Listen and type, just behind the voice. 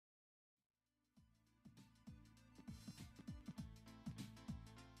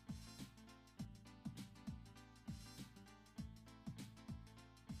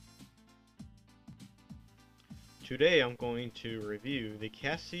Today I'm going to review the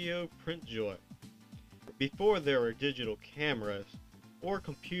Casio Print Joy. Before there were digital cameras or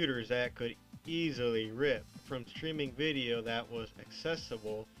computers that could easily rip from streaming video that was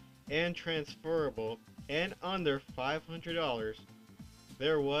accessible and transferable and under $500,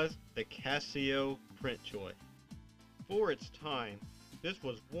 there was the Casio Print Joy. For its time, this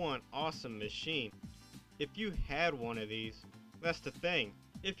was one awesome machine. If you had one of these, that's the thing.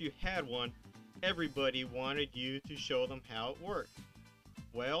 If you had one, everybody wanted you to show them how it worked.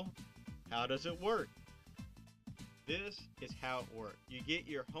 Well, how does it work? This is how it works. You get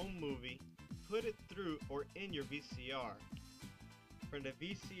your home movie, put it through or in your VCR. From the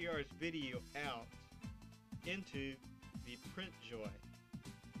VCR's video out into the Print Joy.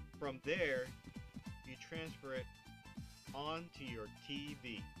 From there, you transfer it onto your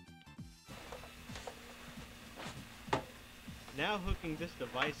TV. Now hooking this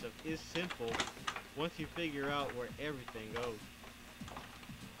device up is simple once you figure out where everything goes.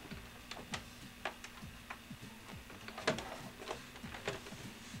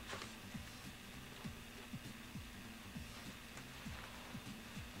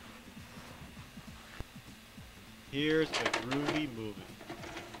 Here's a groovy movie.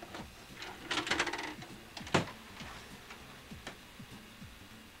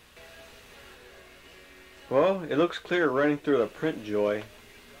 Well, it looks clear running through the Print Joy.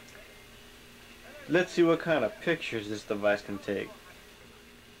 Let's see what kind of pictures this device can take.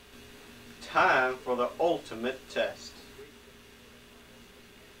 Time for the ultimate test.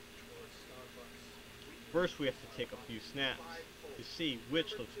 First we have to take a few snaps to see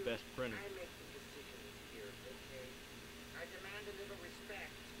which looks best printed.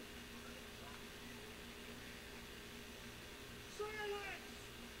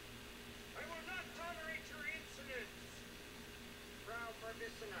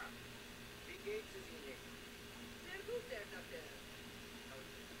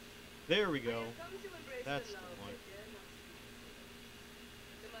 There we go. That's the one.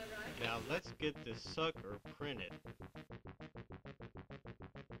 Now let's get this sucker printed.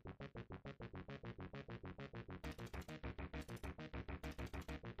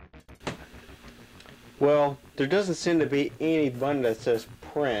 Well, there doesn't seem to be any button that says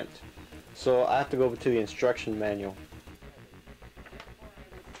print, so I have to go over to the instruction manual.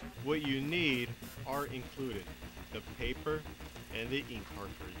 What you need are included: the paper and the ink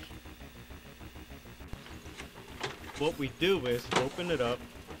cartridge. What we do is open it up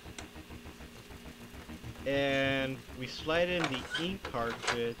and we slide in the ink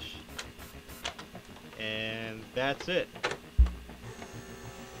cartridge, and that's it.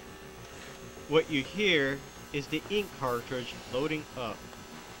 What you hear is the ink cartridge loading up.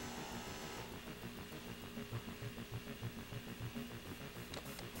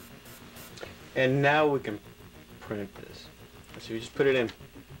 And now we can print this. So you just put it in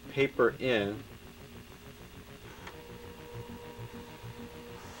paper in.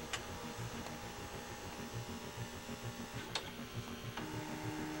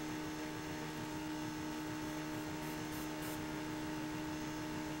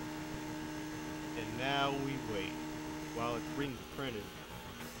 And now we wait while it's being printed.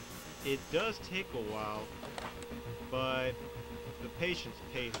 It does take a while, but the patience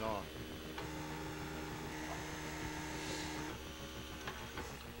pays off.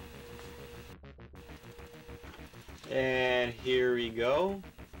 And here we go.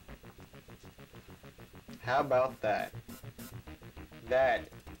 How about that? That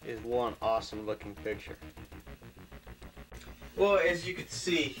is one awesome looking picture. Well, as you can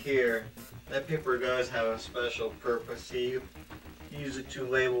see here, that paper does have a special purpose. You use it to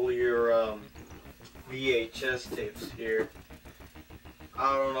label your VHS tapes here.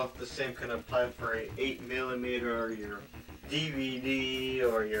 I don't know if the same can apply for a 8mm or your DVD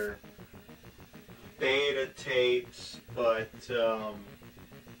or your beta tapes, but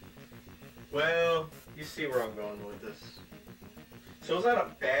well, you see where I'm going with this. So it's not a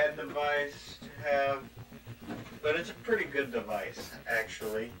bad device to have, but it's a pretty good device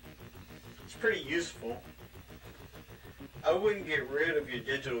actually. It's pretty useful. I wouldn't get rid of your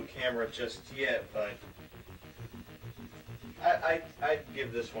digital camera just yet, but I'd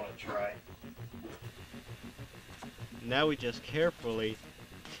give this one a try. Now we just carefully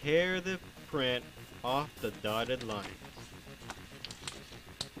tear the print off the dotted lines.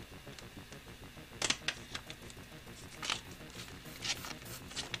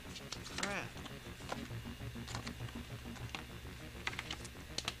 Crap.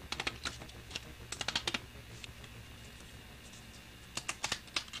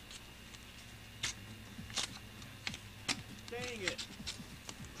 Dang it.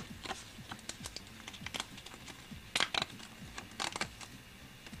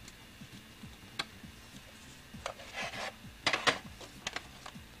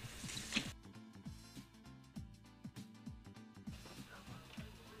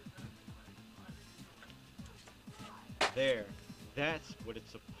 There, that's what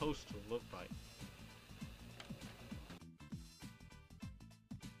it's supposed to look like.